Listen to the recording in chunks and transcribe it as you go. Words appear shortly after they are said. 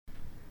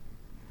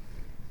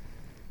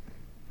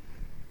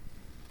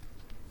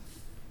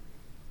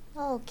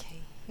Okay,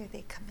 here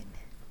they come in.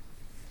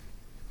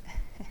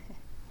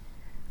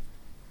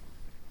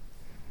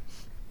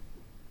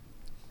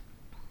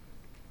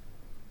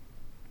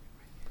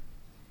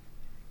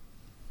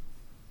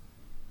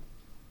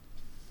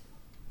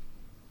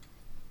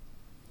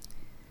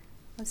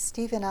 Well,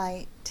 Steve and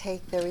I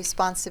take the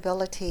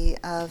responsibility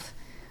of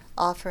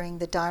offering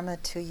the Dharma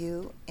to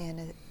you,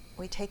 and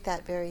we take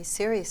that very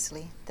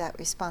seriously, that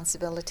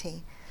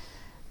responsibility.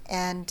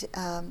 And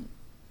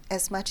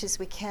as much as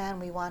we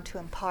can, we want to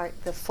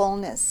impart the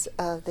fullness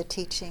of the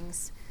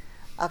teachings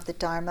of the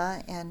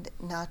Dharma and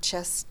not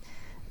just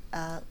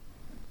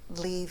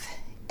leave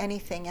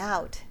anything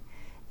out.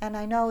 And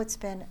I know it's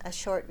been a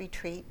short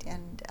retreat,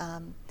 and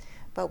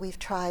but we've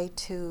tried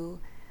to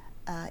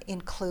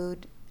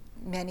include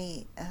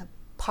many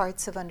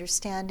parts of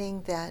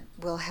understanding that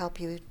will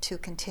help you to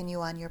continue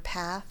on your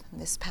path,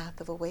 this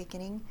path of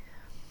awakening.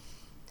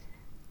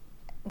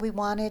 We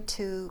wanted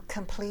to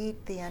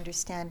complete the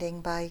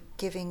understanding by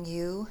giving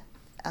you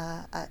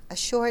a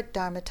short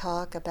Dharma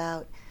talk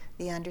about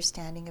the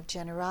understanding of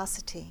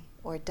generosity,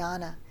 or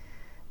dana,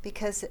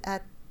 because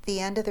at the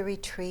end of the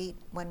retreat,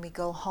 when we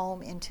go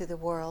home into the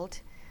world,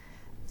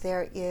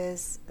 there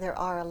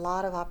are a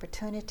lot of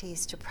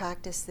opportunities to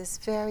practice this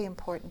very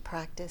important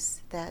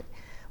practice that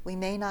we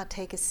may not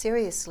take as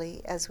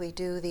seriously as we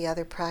do the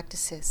other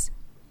practices.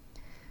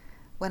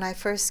 When I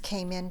first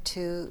came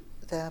into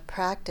the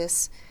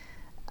practice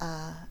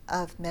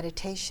of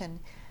meditation,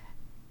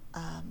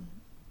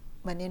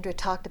 when Indra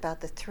talked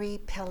about the 3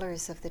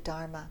 pillars of the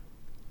Dharma,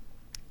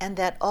 and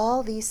that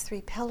all these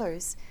 3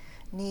 pillars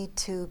need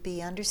to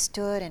be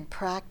understood and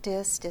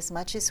practiced as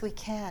much as we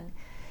can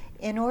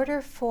in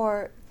order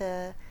for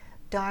the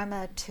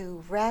Dharma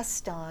to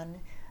rest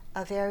on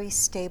a very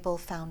stable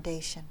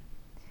foundation.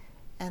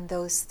 And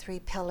those 3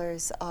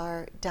 pillars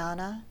are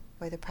dana,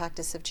 or the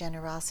practice of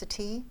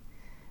generosity,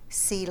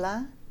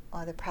 sila,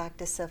 or the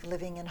practice of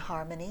living in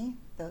harmony,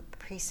 the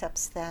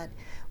precepts that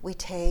we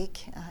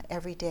take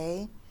every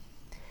day,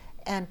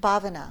 and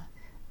bhavana,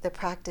 the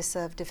practice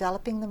of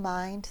developing the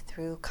mind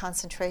through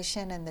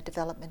concentration and the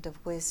development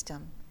of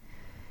wisdom.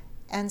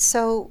 And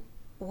so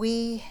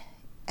we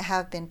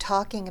have been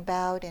talking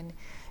about and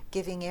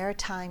giving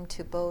airtime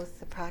to both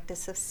the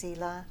practice of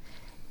sila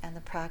and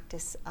the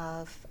practice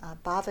of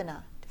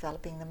bhavana,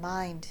 developing the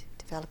mind,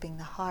 developing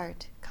the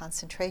heart,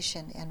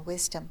 concentration and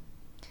wisdom.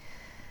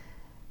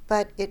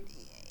 But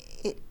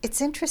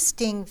it's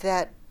interesting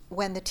that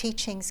when the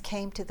teachings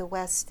came to the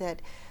West,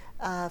 that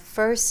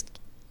first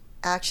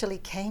actually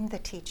came the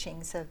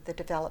teachings of the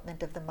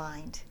development of the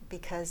mind,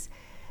 because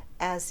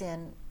as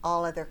in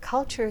all other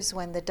cultures,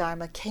 when the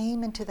Dharma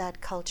came into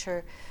that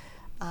culture,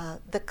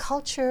 the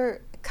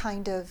culture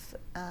kind of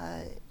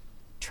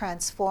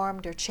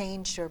transformed or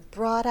changed or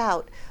brought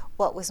out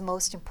what was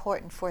most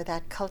important for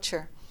that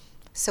culture.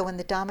 So when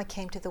the Dhamma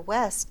came to the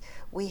West,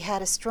 we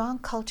had a strong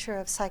culture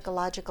of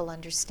psychological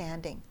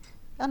understanding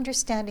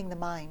the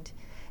mind.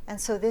 And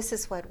so this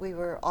is what we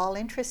were all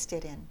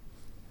interested in.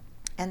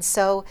 And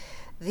so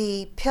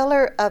the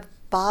pillar of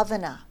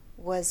bhavana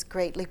was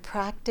greatly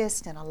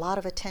practiced and a lot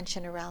of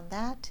attention around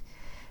that.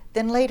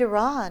 Then later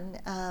on,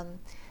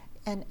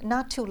 and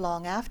not too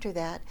long after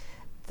that,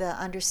 the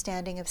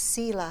understanding of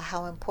sila,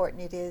 how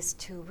important it is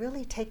to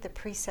really take the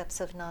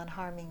precepts of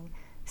non-harming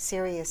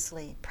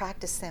seriously,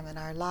 practice them in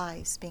our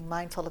lives, being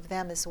mindful of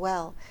them as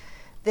well.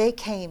 They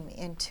came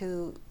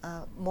into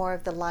more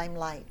of the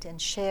limelight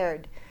and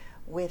shared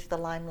with the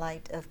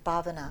limelight of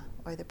bhavana,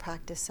 or the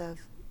practice of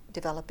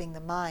developing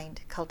the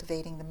mind,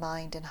 cultivating the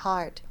mind and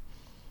heart.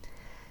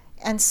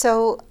 And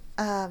so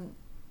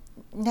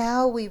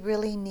now we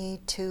really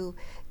need to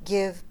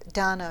give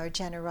dana, or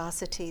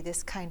generosity,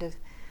 this kind of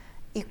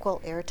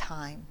equal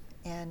airtime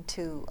and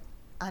to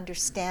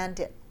understand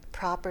it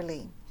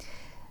properly.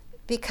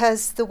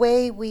 Because the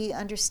way we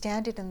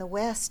understand it in the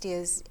West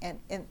is, and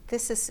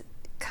this is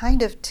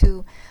kind of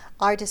to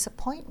our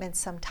disappointment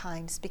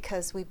sometimes,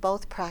 because we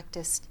both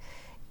practiced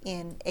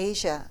in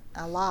Asia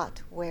a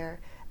lot, where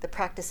the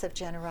practice of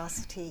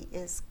generosity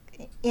is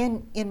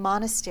in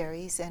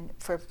monasteries, and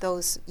for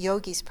those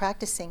yogis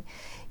practicing,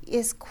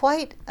 is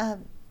quite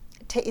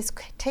is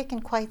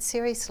taken quite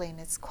seriously, and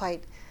it's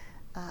quite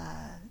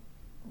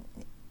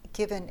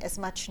given as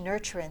much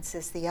nurturance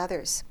as the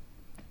others.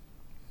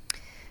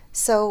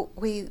 So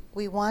we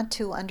want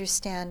to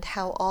understand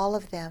how all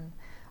of them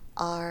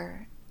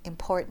are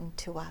important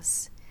to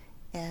us,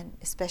 and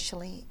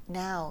especially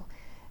now.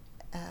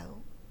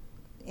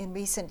 In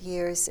recent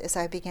years, as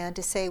I began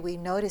to say, we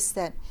noticed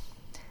that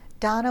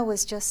dana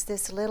was just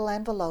this little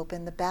envelope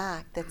in the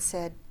back that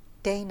said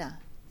dana,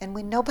 and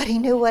nobody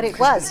knew what it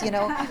was.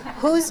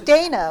 Who's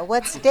Dana?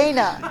 What's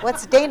Dana?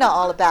 What's Dana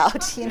all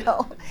about?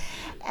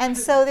 And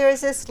so there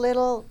was this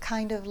little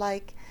kind of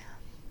like,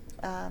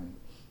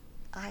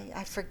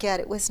 I forget.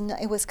 It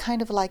was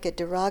kind of like a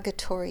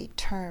derogatory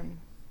term.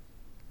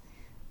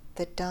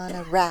 The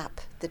dana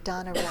wrap,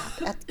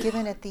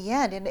 given at the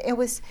end, and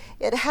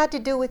it had to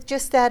do with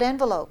just that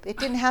envelope. It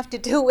didn't have to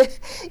do with,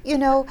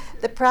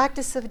 the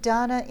practice of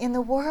dana in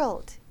the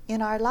world,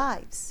 in our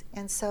lives.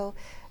 And so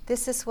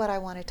this is what I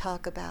want to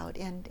talk about,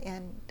 and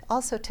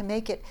also to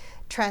make it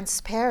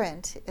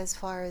transparent as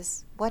far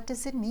as what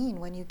does it mean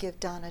when you give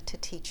dana to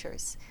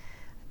teachers.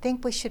 I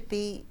think we should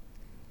be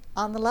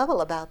on the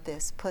level about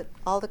this, put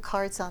all the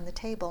cards on the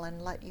table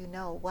and let you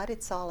know what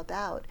it's all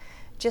about,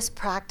 just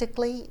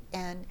practically,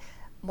 and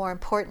more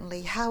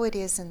importantly, how it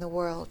is in the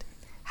world.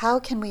 How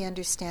can we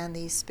understand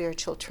these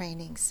spiritual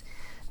trainings?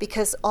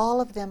 Because all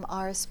of them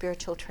are a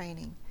spiritual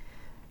training.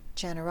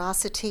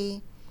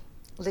 Generosity,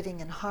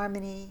 living in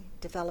harmony,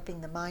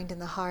 developing the mind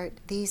and the heart,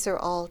 these are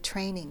all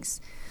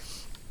trainings.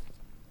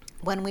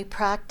 When we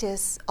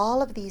practice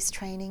all of these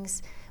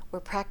trainings, we're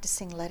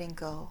practicing letting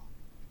go.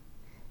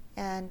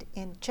 And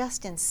in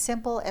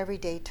simple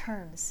everyday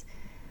terms,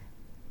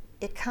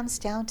 it comes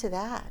down to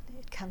that.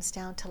 It comes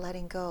down to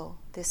letting go,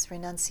 this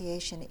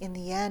renunciation. In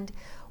the end,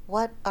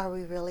 what are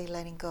we really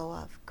letting go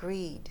of?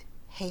 Greed,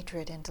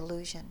 hatred, and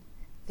delusion.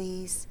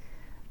 These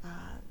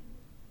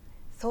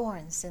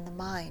thorns in the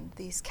mind,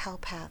 these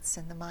cowpaths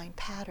in the mind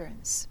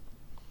patterns.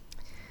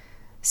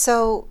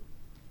 So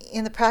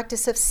in the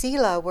practice of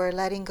sila, we're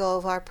letting go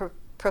of our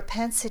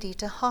propensity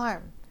to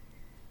harm,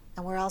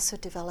 and we're also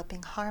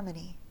developing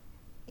harmony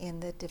in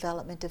the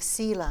development of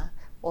sila,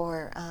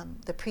 or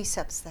the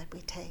precepts that we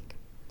take.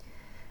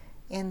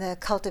 In the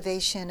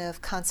cultivation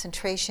of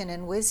concentration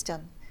and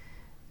wisdom,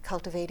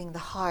 cultivating the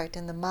heart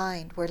and the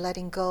mind, we're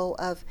letting go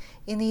of,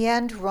 in the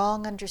end,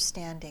 wrong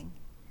understanding.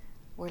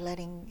 We're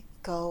letting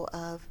go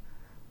of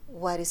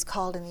what is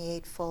called in the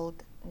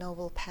Eightfold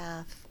Noble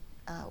Path.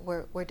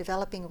 We're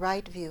developing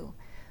right view.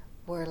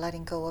 We're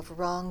letting go of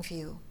wrong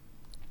view.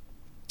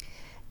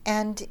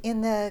 And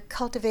in the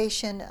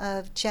cultivation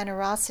of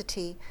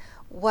generosity,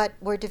 what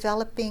we're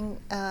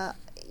developing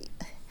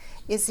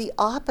is the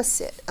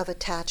opposite of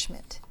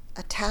attachment.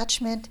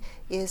 Attachment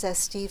is, as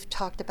Steve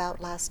talked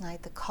about last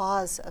night, the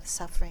cause of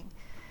suffering,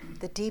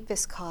 the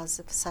deepest cause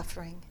of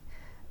suffering.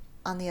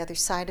 On the other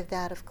side of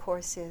that, of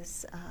course,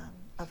 is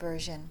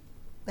aversion.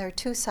 There are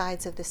two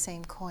sides of the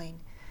same coin.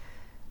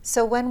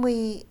 So when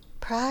we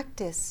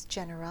practice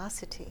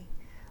generosity,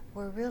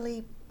 we're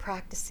really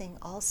practicing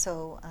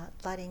also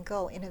letting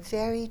go in a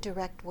very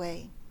direct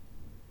way.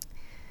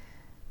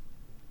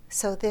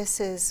 So this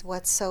is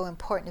what's so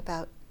important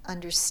about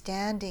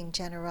understanding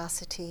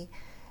generosity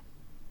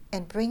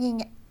and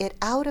bringing it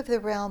out of the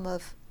realm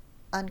of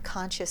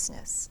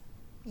unconsciousness.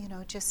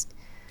 Just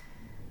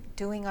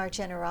doing our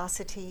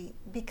generosity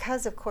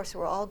because, of course,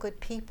 we're all good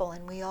people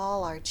and we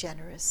all are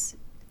generous.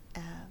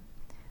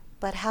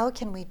 But how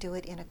can we do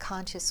it in a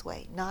conscious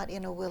way, not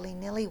in a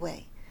willy-nilly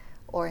way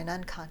or an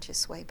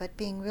unconscious way, but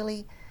being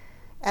really,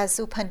 as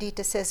U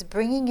Pandita says,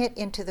 bringing it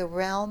into the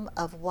realm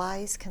of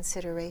wise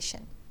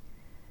consideration.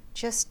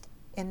 Just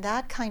in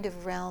that kind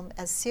of realm,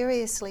 as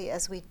seriously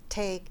as we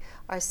take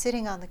our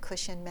sitting on the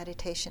cushion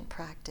meditation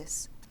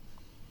practice.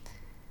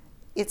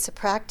 It's a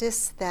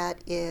practice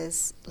that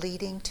is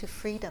leading to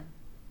freedom,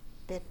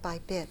 bit by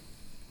bit.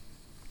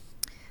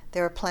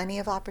 There are plenty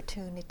of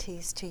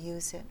opportunities to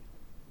use it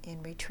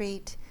in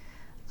retreat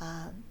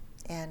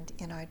and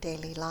in our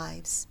daily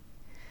lives.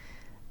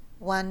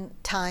 One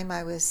time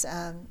I was,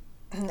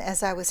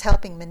 as I was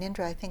helping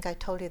Manindra, I think I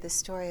told you this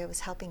story, I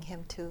was helping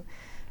him to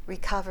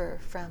recover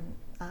from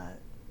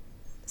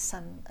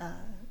some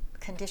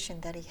condition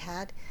that he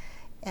had,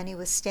 and he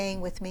was staying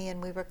with me,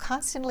 and we were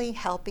constantly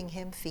helping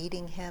him,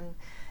 feeding him,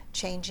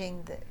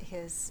 changing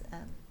his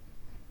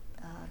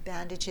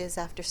bandages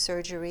after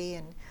surgery,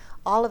 and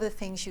all of the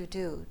things you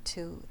do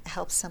to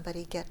help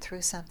somebody get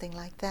through something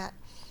like that.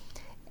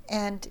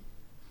 And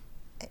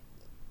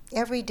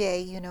every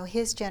day,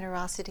 his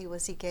generosity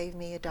was he gave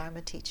me a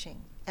Dharma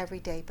teaching every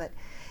day, but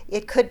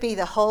it could be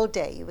the whole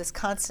day. He was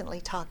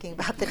constantly talking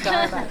about the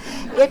Dharma.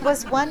 It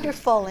was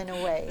wonderful in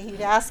a way.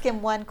 He'd ask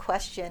him one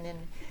question,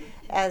 and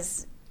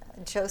as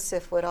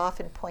Joseph would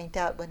often point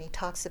out when he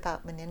talks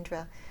about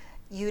Manindra,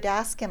 you'd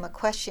ask him a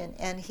question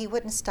and he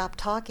wouldn't stop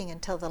talking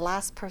until the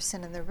last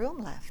person in the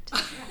room left.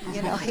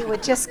 He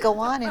would just go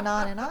on and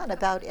on and on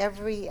about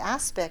every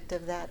aspect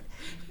of that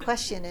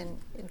question, and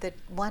the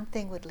one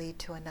thing would lead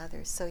to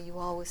another. So you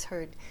always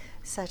heard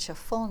such a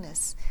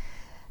fullness.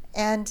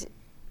 And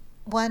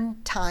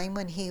one time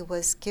when he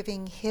was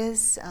giving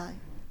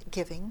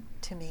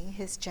to me,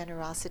 his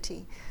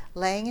generosity,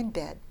 laying in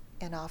bed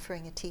and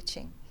offering a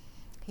teaching,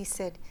 he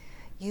said,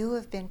 "You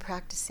have been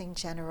practicing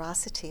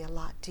generosity a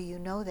lot. Do you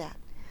know that?"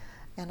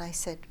 And I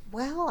said,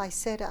 "Well," I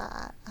said,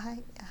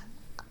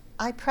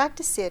 I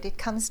practice it. It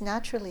comes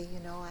naturally,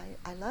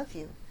 I love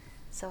you.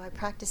 So I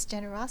practice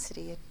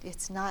generosity.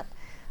 It's not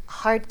a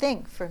hard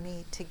thing for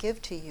me to give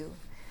to you."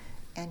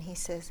 And he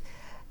says,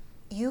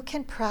 "You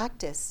can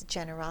practice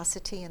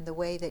generosity in the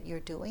way that you're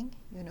doing,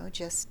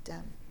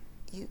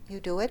 you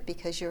do it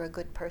because you're a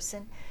good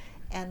person.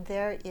 And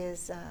there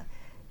is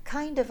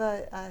kind of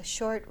a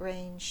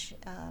short-range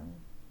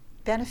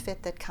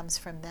benefit that comes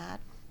from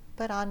that,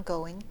 but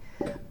ongoing.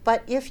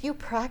 But if you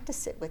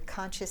practice it with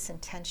conscious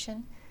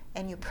intention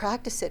and you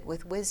practice it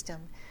with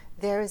wisdom,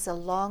 there is a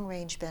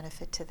long-range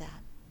benefit to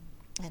that.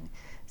 And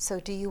so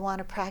do you want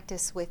to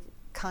practice with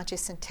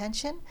conscious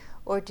intention,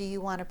 or do you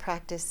want to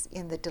practice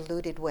in the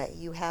diluted way?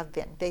 You have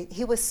been.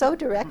 He was so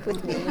direct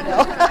with me,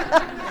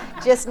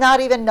 just not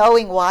even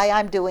knowing why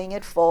I'm doing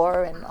it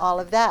for and all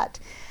of that.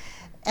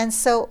 And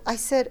so I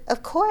said,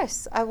 of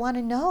course, I want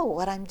to know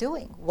what I'm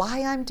doing,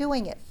 why I'm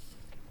doing it.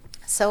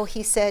 So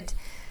he said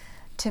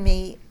to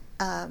me,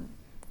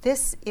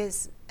 this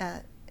is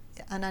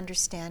an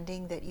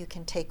understanding that you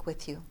can take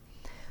with you.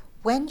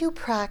 When you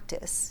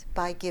practice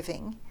by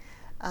giving,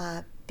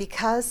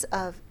 because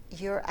of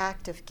your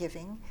act of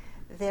giving,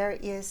 there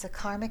is a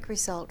karmic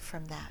result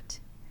from that.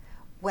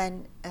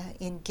 When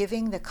in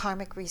giving, the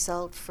karmic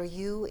result for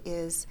you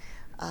is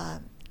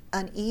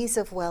an ease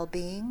of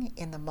well-being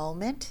in the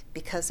moment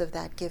because of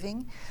that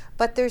giving,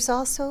 but there's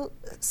also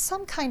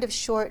some kind of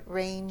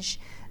short-range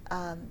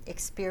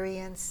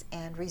experience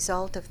and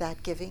result of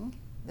that giving,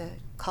 the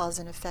cause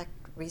and effect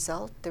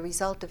result. The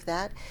result of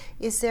that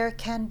is there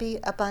can be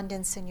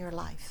abundance in your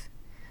life.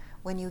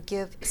 When you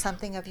give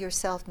something of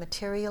yourself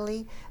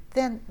materially,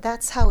 then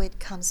that's how it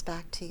comes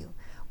back to you.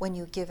 When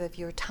you give of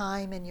your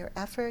time and your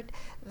effort,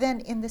 then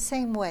in the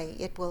same way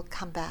it will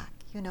come back.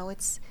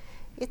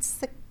 It's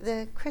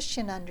the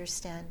Christian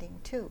understanding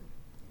too.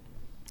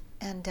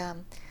 And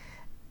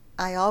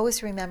I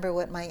always remember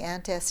what my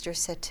Aunt Esther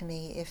said to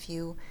me: if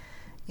you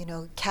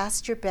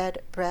cast your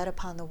bread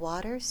upon the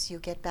waters, you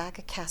get back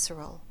a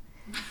casserole.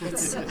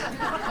 It's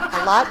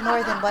a lot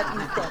more than what you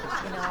think.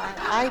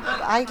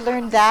 I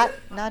learned that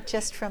not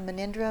just from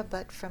Munindra,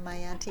 but from my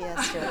Auntie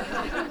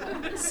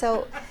Esther.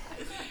 So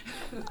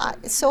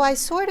I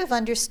sort of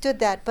understood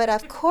that, but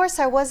of course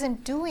I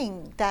wasn't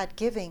doing that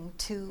giving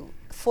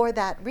for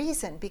that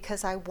reason,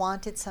 because I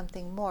wanted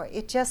something more.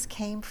 It just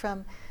came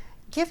from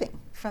giving,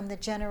 from the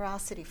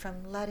generosity,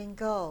 from letting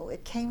go.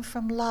 It came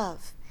from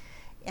love,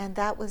 and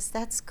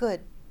that's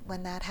good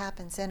when that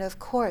happens. And of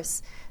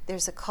course,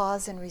 there's a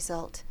cause and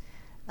result.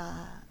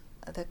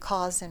 The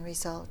cause and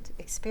result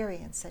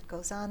experience that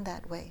goes on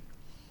that way.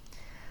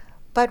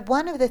 But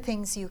one of the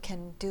things you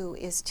can do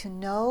is to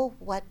know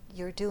what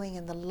you're doing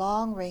in the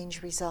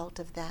long-range result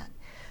of that.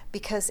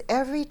 Because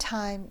every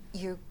time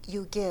you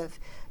give,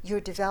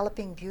 you're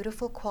developing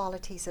beautiful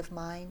qualities of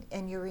mind,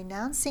 and you're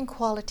renouncing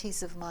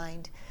qualities of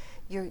mind.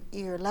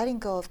 You're letting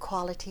go of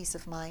qualities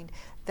of mind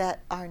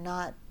that are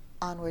not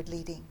onward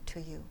leading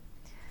to you.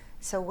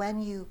 So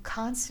when you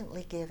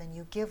constantly give, and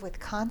you give with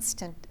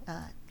constant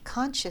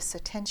conscious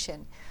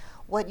attention,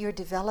 what you're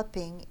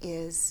developing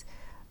is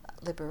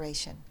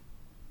liberation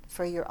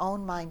for your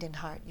own mind and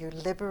heart. You're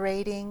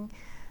liberating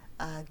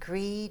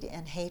greed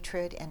and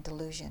hatred and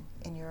delusion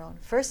in your own.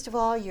 First of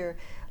all, you're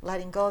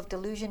letting go of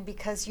delusion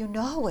because you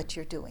know what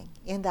you're doing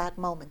in that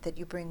moment that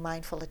you bring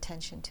mindful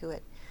attention to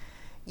it.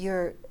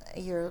 You're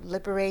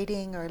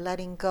liberating or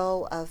letting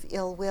go of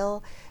ill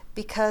will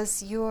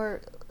because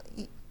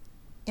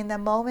in the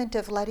moment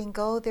of letting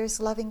go, there's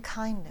loving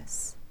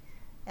kindness.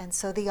 And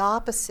so the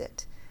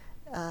opposite,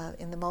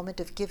 in the moment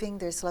of giving,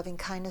 there's loving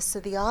kindness. So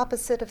the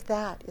opposite of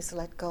that is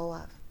let go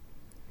of.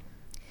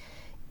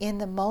 In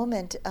the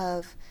moment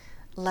of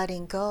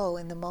letting go,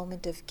 in the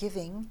moment of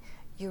giving,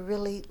 you're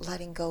really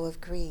letting go of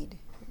greed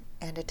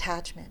and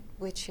attachment,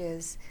 which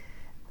is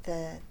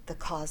the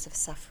cause of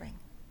suffering.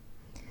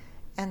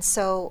 And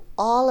so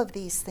all of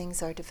these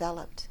things are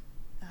developed.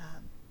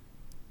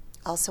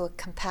 Also,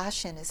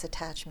 compassion is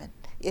attachment,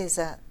 is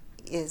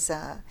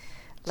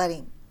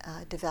letting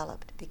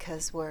developed,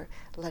 because we're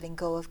letting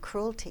go of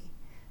cruelty.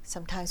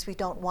 Sometimes we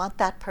don't want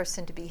that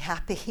person to be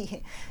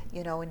happy,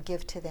 and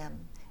give to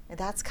them. And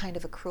that's kind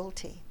of a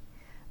cruelty.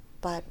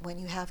 But when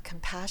you have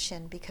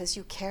compassion, because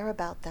you care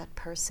about that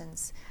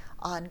person's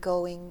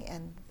ongoing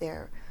and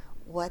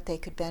what they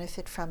could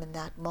benefit from in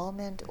that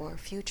moment or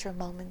future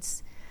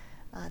moments,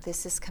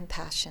 this is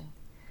compassion.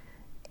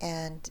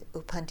 And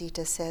U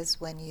Pandita says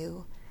when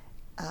you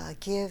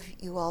give,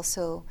 you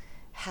also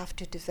have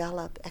to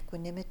develop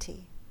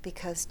equanimity,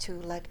 because to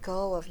let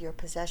go of your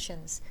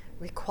possessions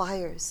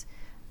requires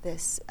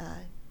this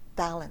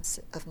balance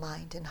of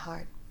mind and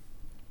heart.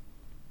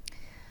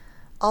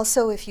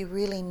 Also, if you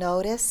really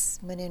notice,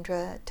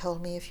 Munindra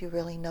told me, if you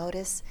really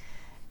notice,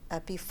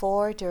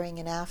 before, during,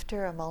 and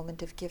after a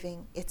moment of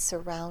giving, it's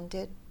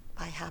surrounded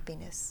by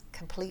happiness,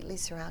 completely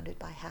surrounded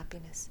by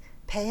happiness.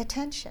 Pay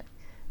attention.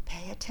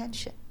 Pay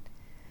attention.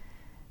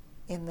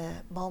 In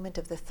the moment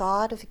of the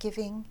thought of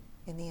giving,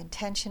 in the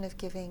intention of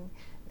giving,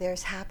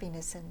 there's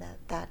happiness in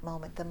that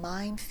moment. The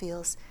mind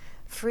feels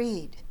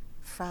freed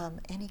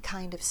from any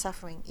kind of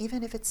suffering,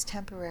 even if it's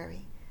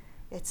temporary.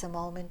 It's a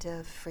moment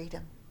of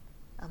freedom,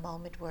 a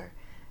moment where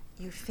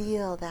you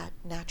feel that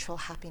natural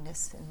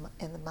happiness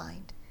in the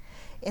mind.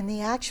 In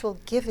the actual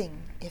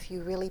giving, if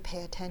you really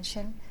pay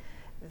attention,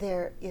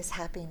 there is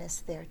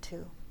happiness there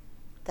too.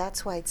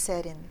 That's why it's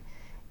said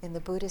in the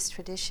Buddhist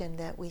tradition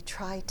that we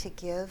try to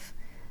give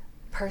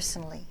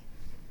personally.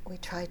 We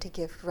try to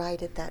give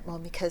right at that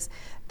moment, because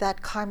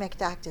that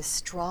karmic act is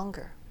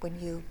stronger when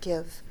you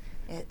give.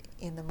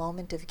 In the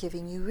moment of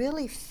giving, you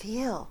really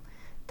feel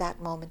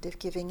that moment of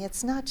giving.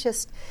 It's not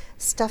just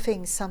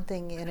stuffing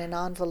something in an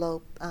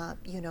envelope,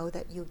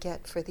 that you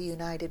get for the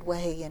United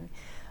Way, and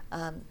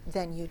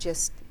then you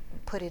just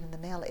put it in the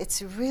mail.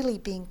 It's really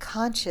being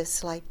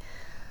conscious, like,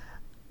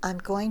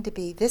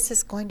 this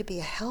is going to be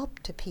a help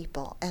to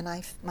people, and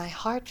my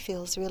heart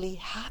feels really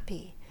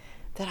happy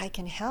that I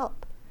can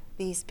help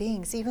these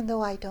beings, even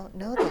though I don't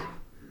know them.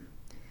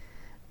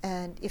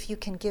 And if you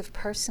can give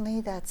personally,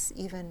 that's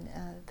even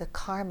the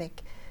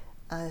karmic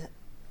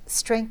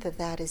strength of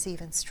that is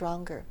even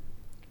stronger.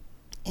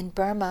 In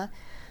Burma,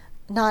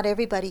 not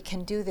everybody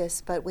can do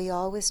this, but we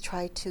always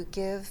try to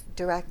give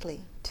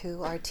directly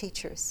to our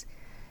teachers.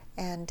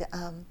 And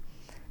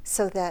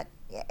so that,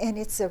 and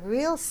it's a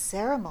real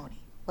ceremony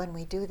when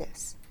we do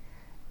this.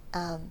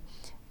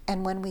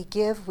 And when we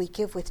give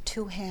with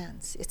two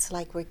hands. It's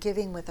like we're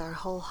giving with our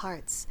whole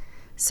hearts.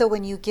 So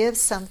when you give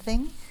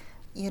something,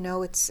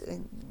 it's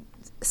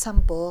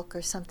some book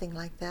or something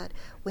like that,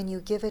 when you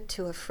give it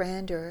to a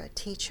friend or a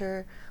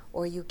teacher,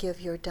 or you give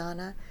your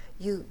dana,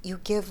 you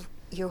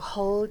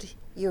hold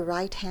your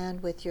right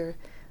hand with your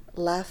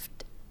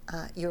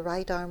your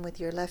right arm with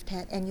your left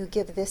hand, and you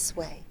give this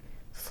way,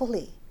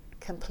 fully,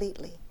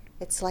 completely.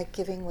 It's like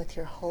giving with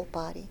your whole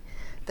body.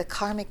 The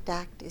karmic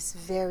act is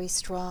very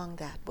strong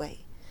that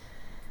way.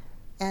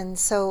 And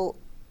so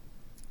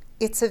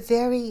it's a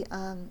very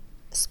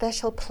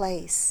special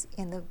place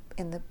in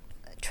the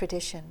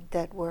tradition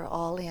that we're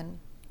all in.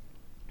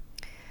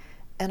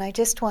 And I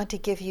just want to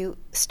give you,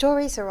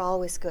 stories are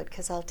always good,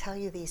 because I'll tell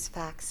you these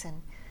facts,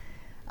 and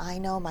I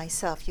know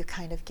myself, you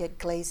kind of get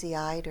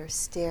glazy-eyed or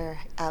stare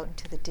out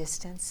into the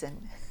distance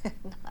and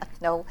not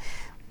know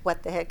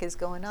what the heck is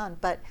going on.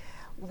 But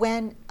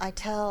when I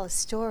tell a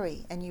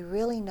story and you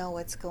really know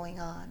what's going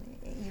on,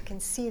 you can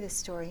see the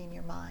story in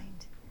your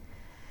mind.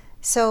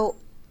 So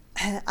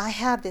I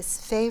have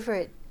this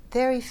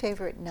very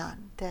favorite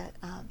nun that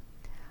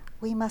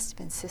we must have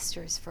been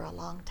sisters for a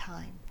long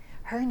time.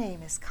 Her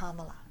name is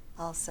Kamala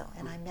also,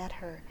 and I met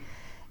her.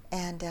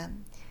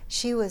 And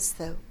she was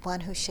the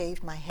one who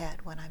shaved my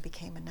head when I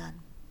became a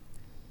nun.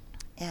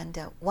 And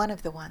one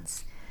of the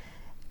ones.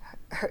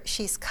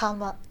 She's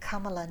Kamala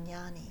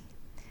Jnani.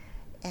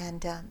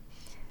 And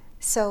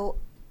so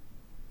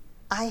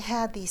I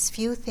had these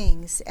few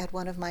things at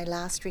one of my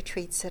last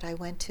retreats that I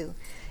went to.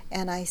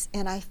 And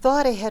I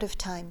thought ahead of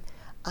time,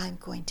 I'm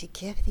going to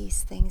give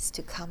these things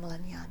to Kamala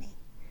Jnani.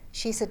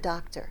 She's a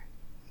doctor.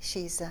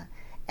 She's a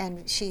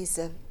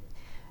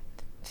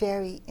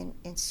very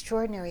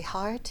extraordinary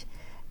heart,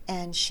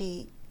 and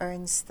she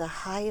earns the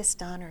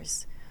highest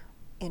honors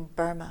in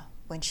Burma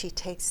when she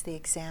takes the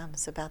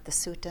exams about the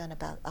Sutta and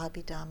about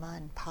Abhidhamma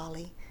and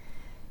Pali.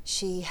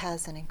 She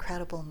has an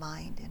incredible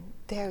mind and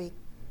very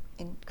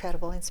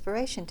incredible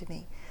inspiration to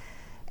me.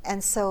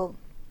 And so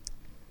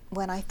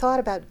when I thought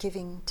about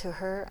giving to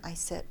her, I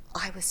said,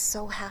 I was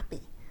so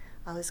happy.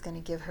 I was going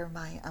to give her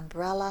my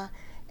umbrella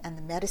and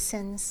the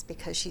medicines,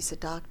 because she's a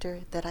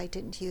doctor, that I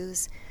didn't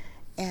use.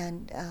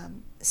 And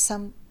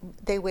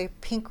they wear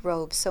pink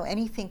robes, so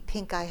anything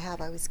pink I have,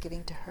 I was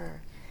giving to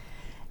her.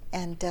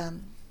 And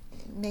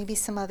maybe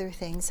some other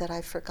things that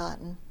I've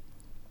forgotten.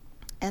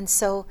 And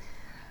so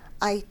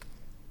I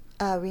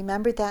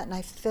remembered that, and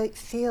I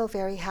feel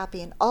very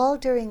happy. And all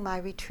during my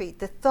retreat,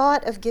 the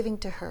thought of giving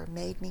to her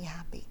made me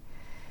happy.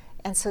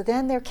 And so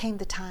then there came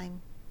the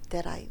time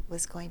that I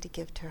was going to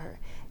give to her.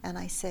 And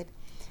I said,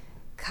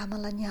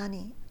 Kamala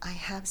Jnani, I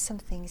have some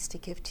things to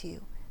give to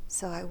you,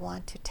 so I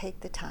want to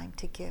take the time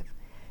to give.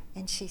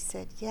 And she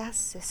said, yes,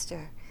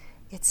 sister,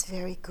 it's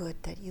very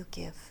good that you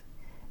give.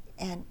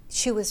 And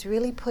she was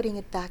really putting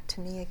it back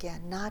to me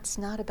again. It's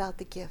not about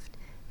the gift,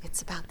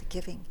 it's about the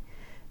giving.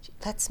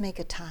 Let's make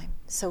a time.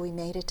 So we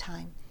made a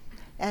time.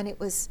 And it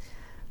was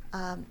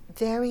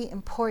very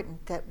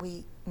important that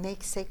we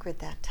make sacred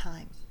that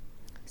time.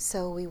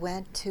 So we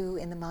went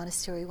in the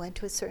monastery, went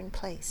to a certain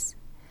place.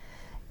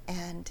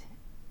 And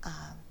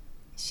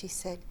she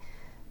said,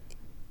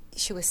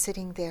 she was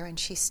sitting there, and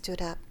she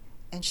stood up,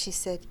 and she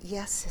said,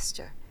 yes,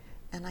 sister.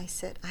 And I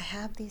said, I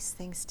have these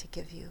things to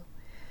give you,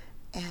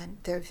 and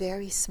they're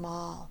very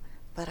small,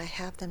 but I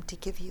have them to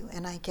give you.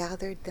 And I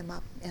gathered them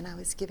up, and I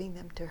was giving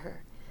them to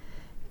her.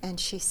 And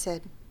she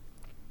said,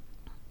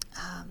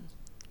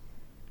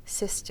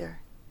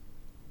 sister,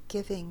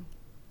 giving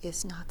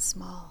is not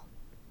small.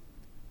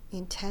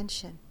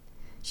 Intention,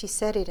 she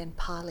said it in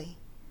Pali,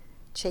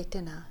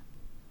 Chaitana,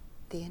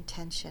 the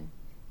intention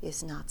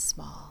is not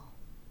small.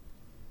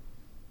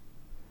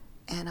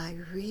 And I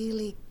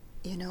really,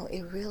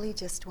 it really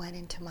just went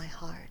into my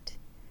heart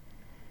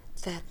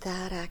that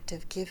act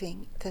of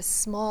giving,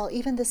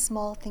 even the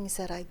small things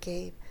that I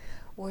gave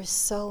were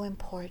so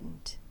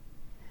important.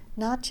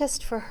 Not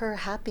just for her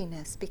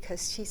happiness,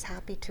 because she's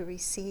happy to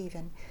receive,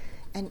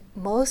 and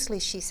mostly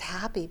she's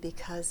happy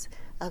because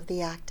of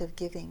the act of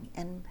giving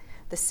and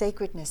the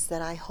sacredness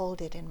that I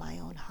hold it in my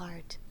own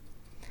heart.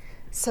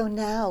 So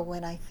now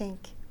when I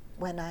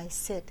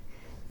sit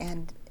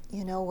and,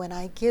 when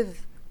I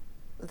give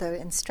the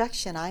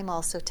instruction, I'm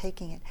also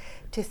taking it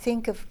to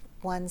think of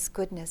one's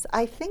goodness.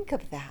 I think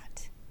of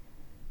that.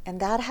 And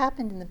that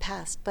happened in the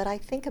past, but I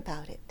think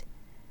about it.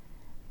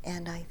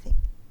 And I think,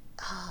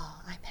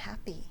 I'm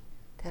happy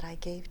that I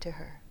gave to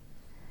her.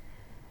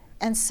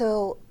 And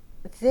so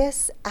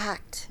this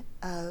act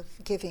of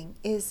giving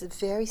is a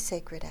very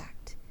sacred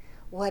act.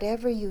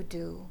 Whatever you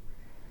do,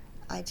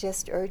 I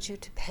just urge you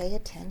to pay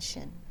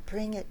attention.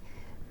 Bring it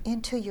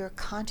into your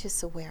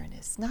conscious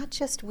awareness, not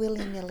just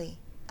willy-nilly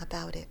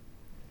about it.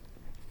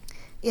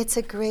 It's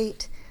a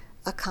great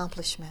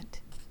accomplishment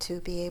to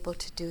be able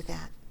to do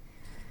that.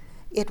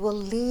 It will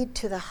lead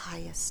to the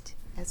highest,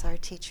 as our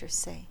teachers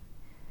say.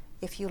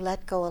 If you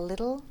let go a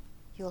little,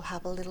 you'll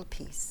have a little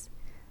peace.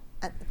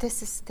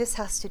 This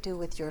has to do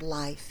with your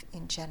life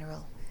in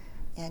general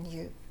and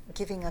your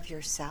giving of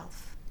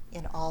yourself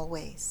in all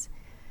ways.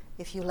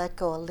 If you let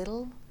go a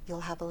little,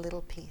 you'll have a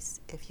little peace.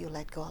 If you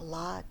let go a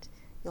lot,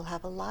 you'll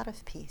have a lot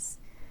of peace.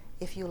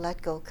 If you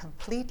let go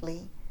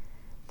completely,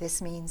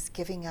 this means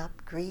giving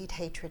up greed,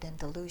 hatred, and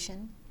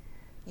delusion,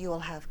 you will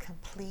have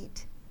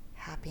complete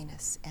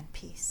happiness and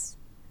peace.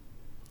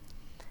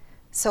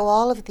 So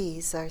all of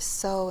these are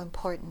so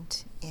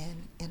important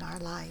in our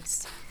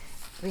lives.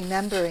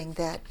 Remembering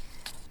that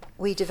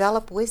we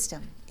develop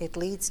wisdom, it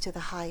leads to the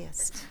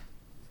highest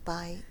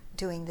by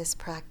doing this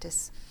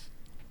practice.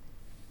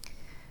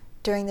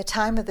 During the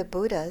time of the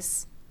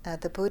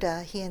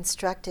Buddha, he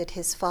instructed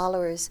his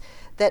followers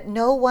that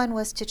no one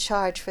was to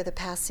charge for the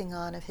passing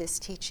on of his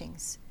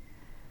teachings,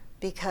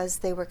 because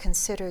they were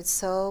considered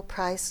so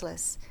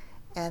priceless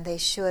and they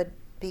should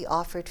be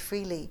offered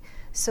freely,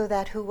 so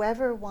that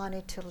whoever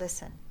wanted to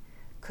listen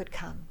could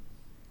come.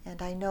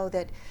 And I know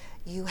that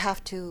you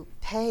have to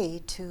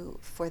pay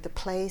for the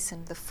place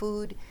and the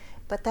food,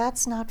 but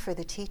that's not for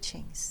the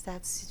teachings.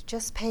 That's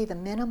just pay the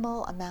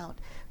minimal amount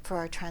for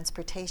our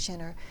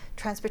transportation, or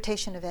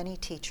transportation of any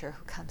teacher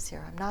who comes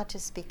here. I'm not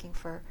just speaking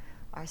for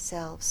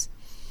ourselves.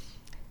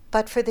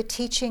 But for the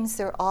teachings,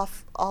 they're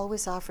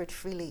always offered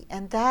freely.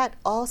 And that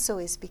also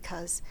is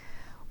because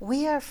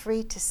we are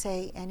free to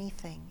say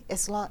anything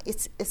as long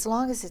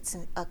as it's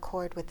in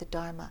accord with the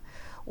Dharma.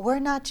 We're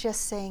not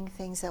just saying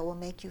things that will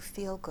make you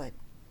feel good.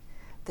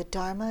 The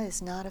Dharma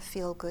is not a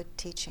feel-good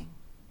teaching.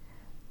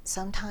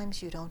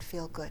 Sometimes you don't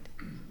feel good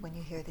when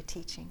you hear the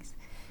teachings.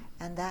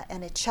 And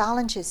it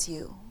challenges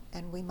you,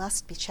 and we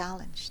must be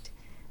challenged.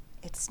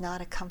 It's not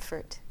a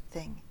comfort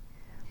thing.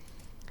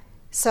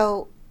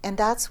 So, and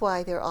that's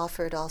why they're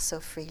offered also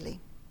freely.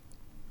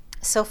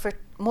 So for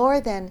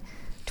more than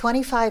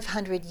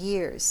 2,500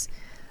 years,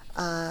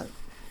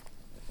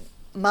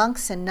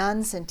 monks and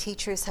nuns and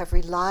teachers have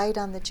relied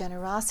on the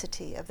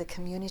generosity of the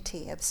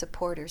community of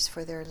supporters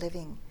for their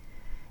living.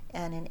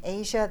 And in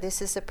Asia,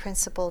 this is a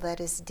principle that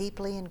is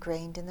deeply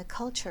ingrained in the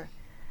culture.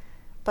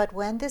 But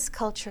when this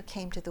culture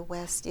came to the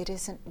West, it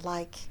isn't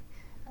like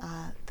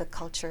the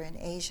culture in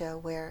Asia,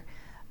 where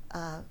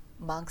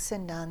monks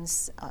and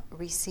nuns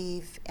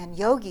receive, and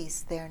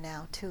yogis there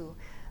now too,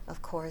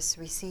 of course,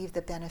 receive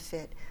the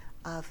benefit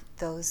of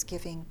those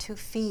giving to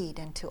feed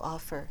and to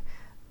offer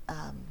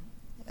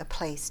a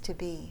place to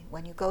be.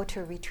 When you go to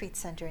a retreat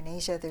center in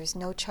Asia, there's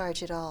no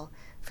charge at all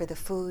for the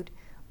food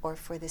or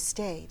for the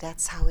stay.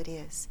 That's how it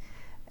is.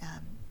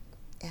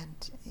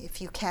 And if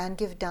you can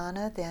give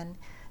dana, then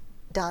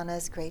dana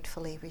is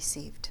gratefully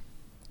received.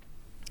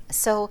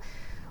 So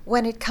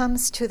when it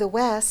comes to the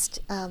West,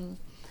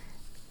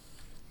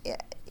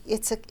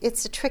 it's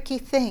a tricky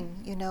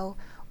thing, you know.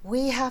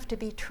 We have to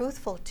be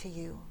truthful to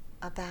you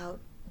about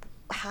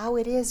how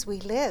it is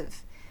we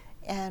live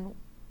and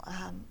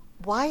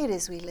why it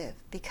is we live,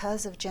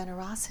 because of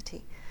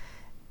generosity.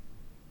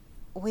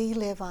 We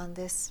live on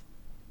this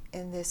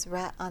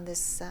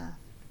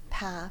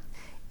path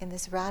in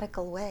this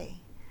radical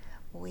way.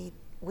 We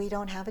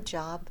don't have a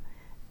job.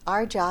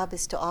 Our job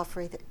is to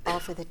offer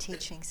the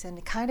teachings, and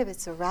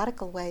it's a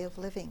radical way of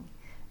living.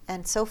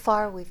 And so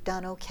far we've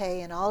done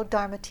okay, and all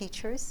Dharma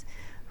teachers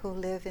who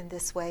live in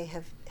this way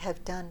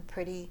have done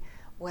pretty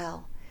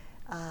well.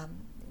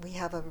 We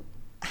have a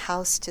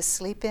house to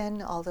sleep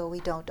in, although we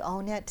don't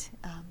own it.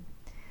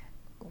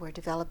 We're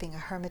developing a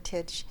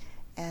hermitage,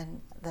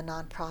 and the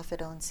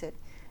nonprofit owns it.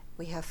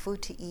 We have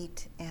food to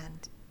eat,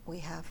 and we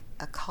have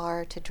a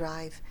car to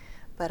drive,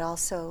 but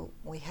also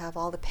we have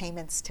all the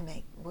payments to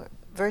make.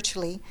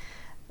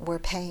 We're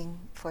paying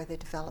for the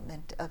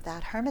development of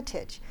that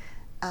hermitage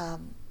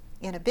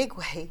in a big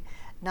way,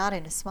 not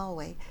in a small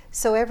way.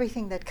 So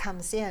everything that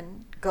comes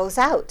in goes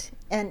out,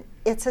 and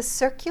it's a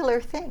circular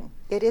thing.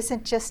 It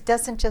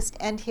doesn't just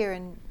end here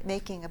in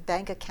making a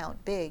bank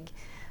account big.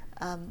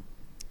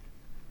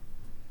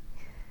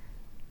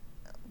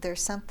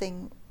 There's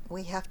something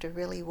we have to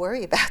really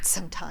worry about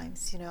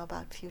sometimes,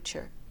 about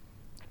future.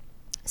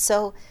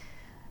 So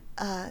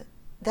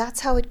that's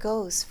how it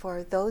goes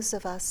for those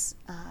of us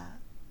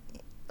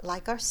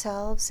like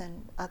ourselves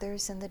and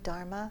others in the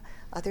Dharma,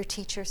 other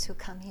teachers who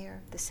come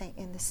here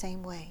in the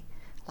same way,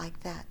 like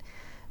that.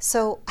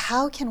 So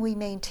how can we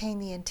maintain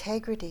the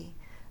integrity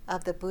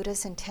of the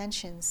Buddha's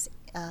intentions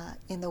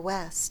in the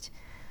West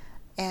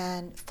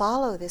and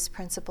follow this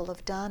principle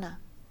of dana?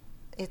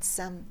 It's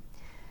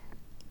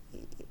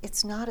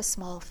not a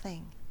small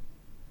thing.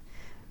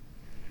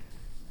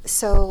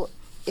 So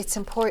it's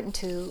important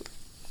to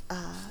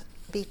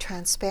be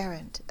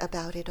transparent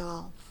about it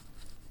all.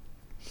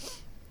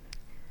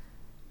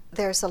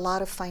 there's a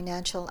lot of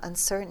financial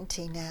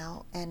uncertainty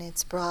now, and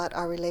it's brought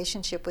our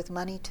relationship with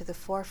money to the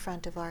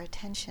forefront of our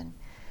attention,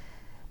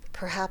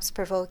 perhaps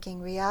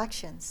provoking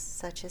reactions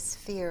such as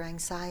fear,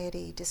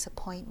 anxiety,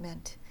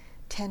 disappointment,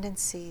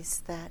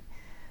 tendencies that,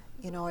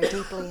 are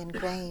deeply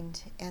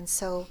ingrained. And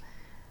so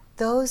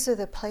those are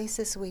the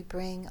places we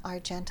bring our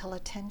gentle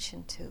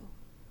attention to.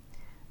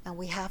 And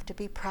we have to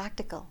be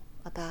practical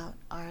about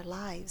our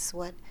lives.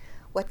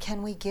 What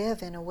can we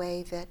give in a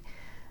way that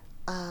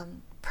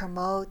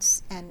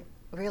promotes and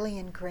really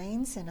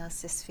ingrains in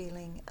us this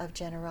feeling of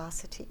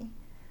generosity,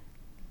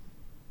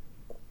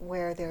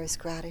 where there is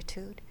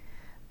gratitude,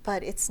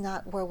 but it's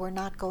not where we're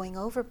not going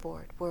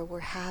overboard, where we're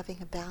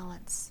having a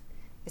balance.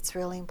 It's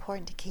really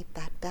important to keep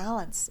that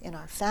balance in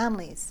our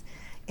families,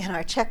 in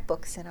our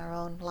checkbooks, in our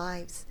own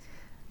lives.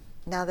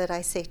 Now that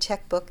I say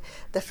checkbook,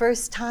 the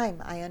first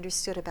time I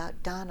understood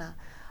about dana,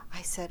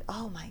 I said,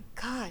 oh my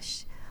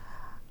gosh,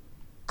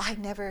 I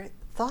never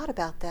thought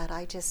about that.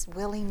 I just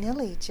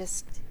willy-nilly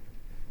just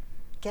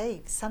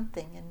gave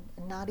something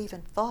and not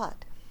even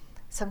thought.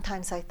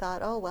 Sometimes I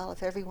thought, oh, well,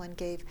 if everyone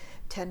gave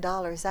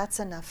 $10,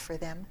 that's enough for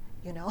them,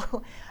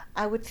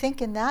 I would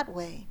think in that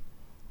way.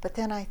 But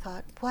then I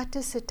thought, what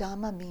does the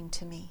Dhamma mean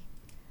to me?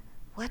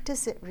 What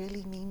does it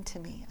really mean to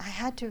me? I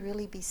had to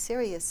really be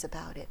serious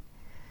about it.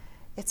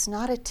 It's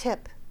not a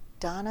tip.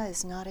 Dana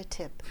is not a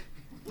tip.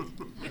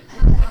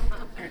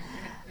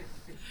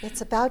 It's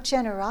about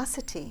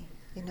generosity,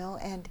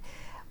 and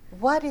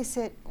what is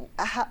it,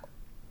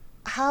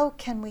 how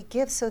can we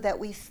give so that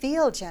we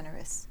feel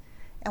generous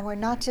and we're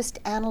not just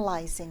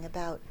analyzing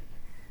about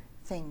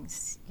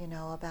things,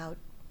 about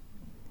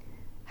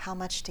how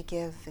much to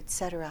give,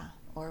 etc.,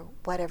 or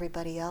what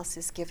everybody else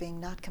is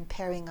giving, not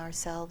comparing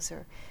ourselves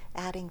or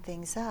adding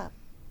things up.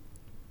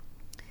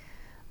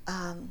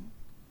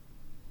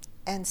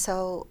 And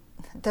so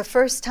the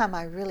first time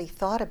I really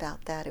thought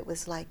about that, it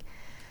was like,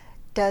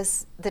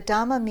 does the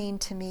Dhamma mean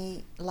to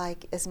me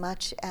like as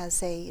much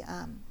as a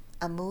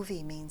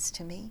movie means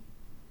to me?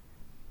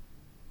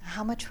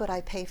 How much would I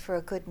pay for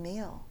a good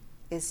meal?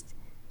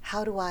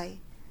 How do I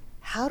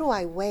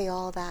weigh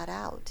all that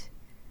out?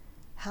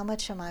 How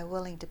much am I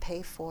willing to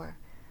pay for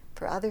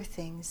other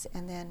things?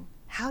 And then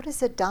how does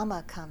the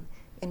Dhamma come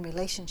in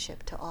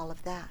relationship to all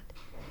of that?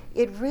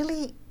 It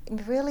really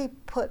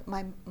put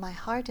my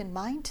heart and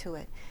mind to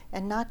it,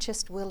 and not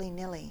just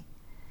willy-nilly.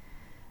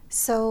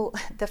 So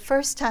the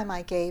first time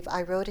I gave,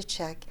 I wrote a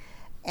check,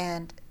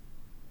 and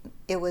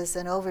it was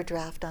an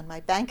overdraft on my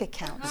bank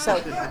account.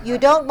 So you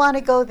don't want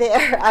to go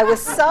there. I was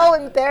so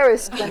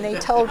embarrassed when they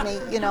told me,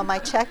 my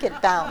check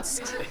had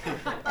bounced.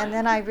 And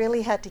then I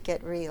really had to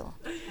get real.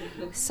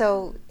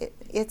 So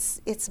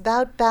it's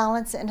about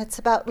balance, and it's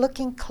about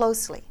looking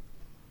closely.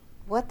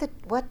 What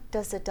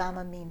does the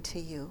Dhamma mean to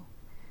you?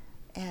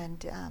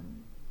 And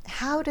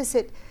how does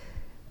it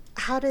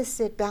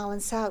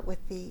balance out with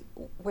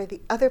where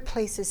the other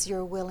places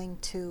you're willing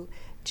to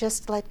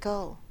just let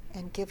go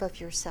and give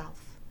of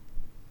yourself?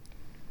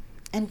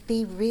 And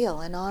be real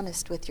and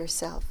honest with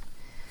yourself.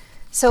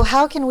 So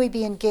how can we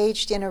be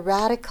engaged in a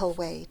radical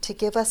way to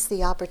give us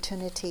the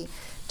opportunity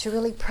to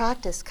really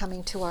practice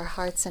coming to our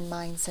hearts and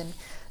minds and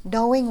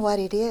knowing what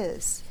it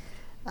is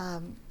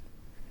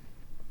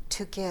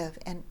to give,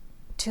 and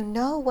to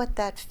know what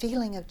that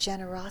feeling of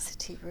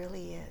generosity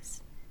really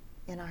is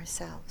in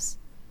ourselves?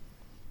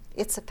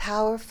 It's a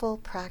powerful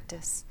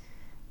practice,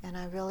 and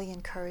I really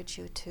encourage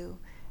you to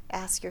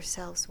ask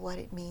yourselves what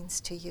it means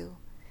to you.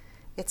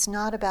 It's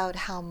not about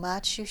how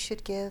much you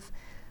should give,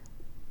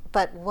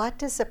 but what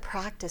does a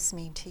practice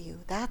mean to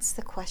you? That's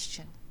the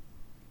question.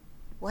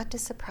 What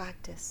does a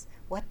practice,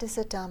 what does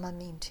a Dhamma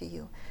mean to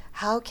you?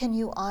 How can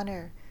you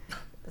honor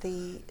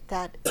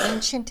that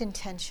ancient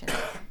intention?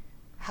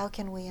 How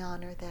can we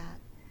honor that?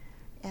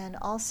 And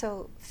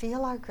also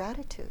feel our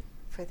gratitude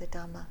for the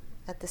Dhamma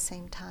at the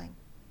same time.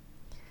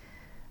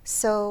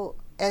 So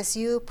as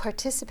you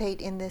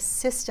participate in this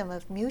system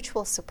of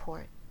mutual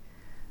support,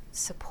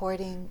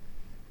 supporting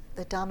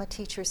the Dhamma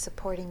teacher,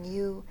 supporting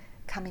you,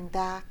 coming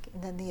back,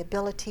 and then the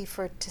ability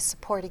to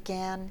support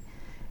again,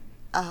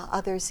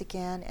 others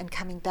again, and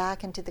coming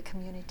back into the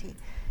community,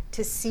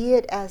 to see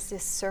it as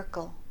this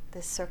circle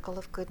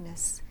of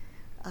goodness.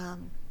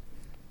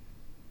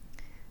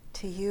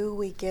 To you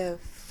we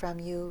give, from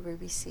you we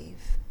receive.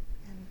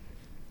 And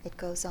it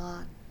goes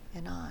on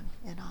and on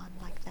and on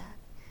like that,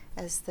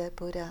 as the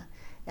Buddha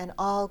and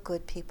all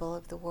good people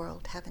of the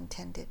world have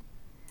intended.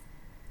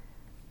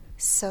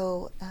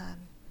 So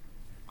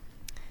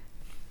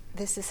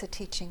this is a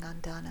teaching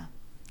on dana,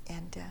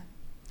 and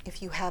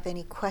if you have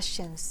any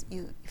questions,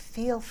 you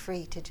feel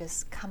free to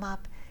just come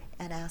up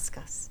and ask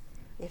us.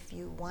 If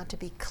you want to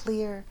be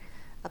clear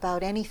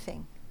about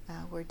anything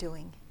we're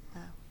doing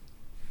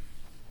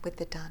with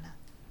the dana.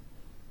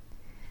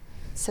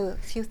 So a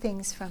few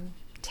things from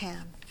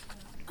Tam.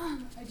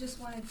 I just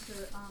wanted to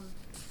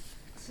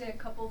say a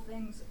couple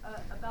things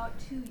about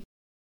 2 years.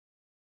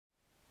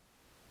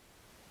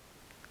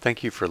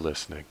 Thank you for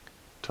listening.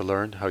 To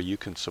learn how you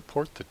can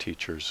support the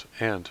teachers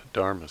and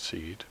Dharma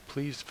Seed,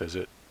 please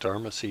visit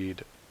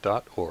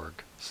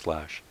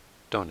dharmaseed.org/donate.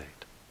 donate.